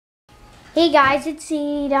Hey guys, it's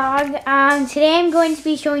Zadedawg. Today I'm going to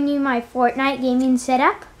be showing you my Fortnite gaming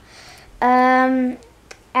setup.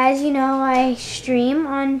 As you know, I stream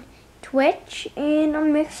on Twitch and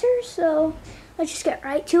on Mixer, so let's just get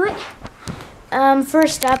right to it.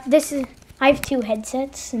 First up, I have two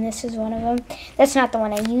headsets, and this is one of them. That's not the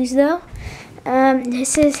one I use though.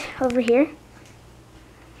 This is over here.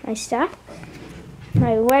 My stuff.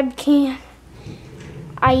 My webcam.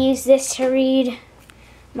 I use this to read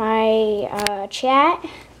my chat,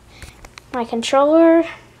 my controller,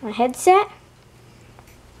 my headset.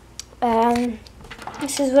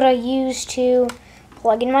 This is what I use to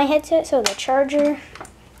plug in my headset, so the charger,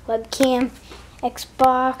 webcam,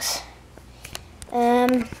 Xbox,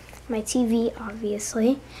 my TV,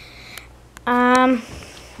 obviously.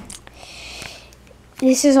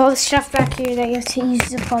 This is all the stuff back here that you have to use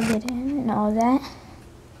to plug it in and all that.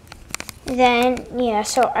 Then, yeah,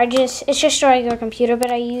 so it's just a regular computer,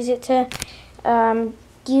 but I use it to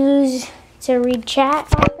read chat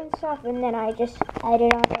and stuff, and then I just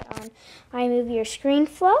edit on it on iMovie or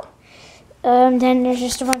ScreenFlow. Then there's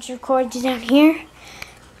just a bunch of cords down here.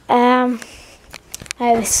 I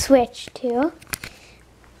have a switch too.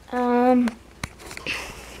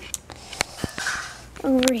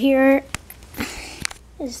 Over here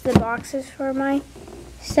is the boxes for my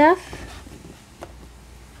stuff.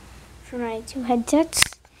 For my two headsets,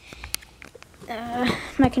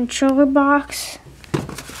 my controller box,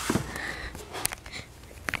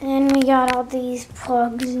 and we got all these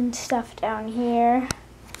plugs and stuff down here.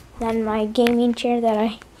 Then my gaming chair that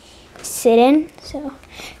I sit in, so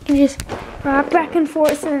I can just rock back and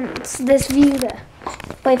forth, and it's this view to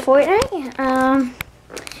play Fortnite.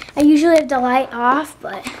 I usually have the light off,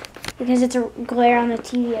 but because it's a glare on the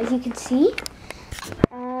TV, as you can see.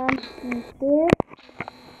 Right there.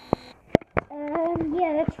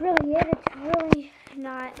 Yeah, that's really it. It's really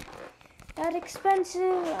not that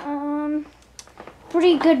expensive.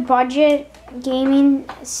 Pretty good budget gaming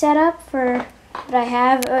setup for what I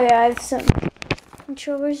have. Oh yeah, I have some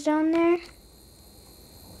controllers down there.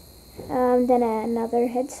 Then another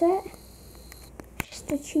headset.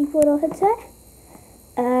 Just a cheap little headset.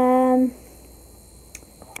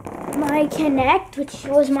 My Kinect, which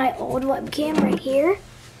was my old webcam right here.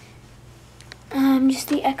 Just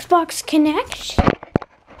the Xbox Kinect.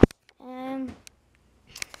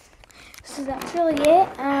 So that's really it.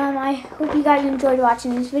 I hope you guys enjoyed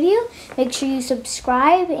watching this video. Make sure you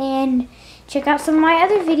subscribe and check out some of my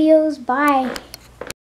other videos. Bye.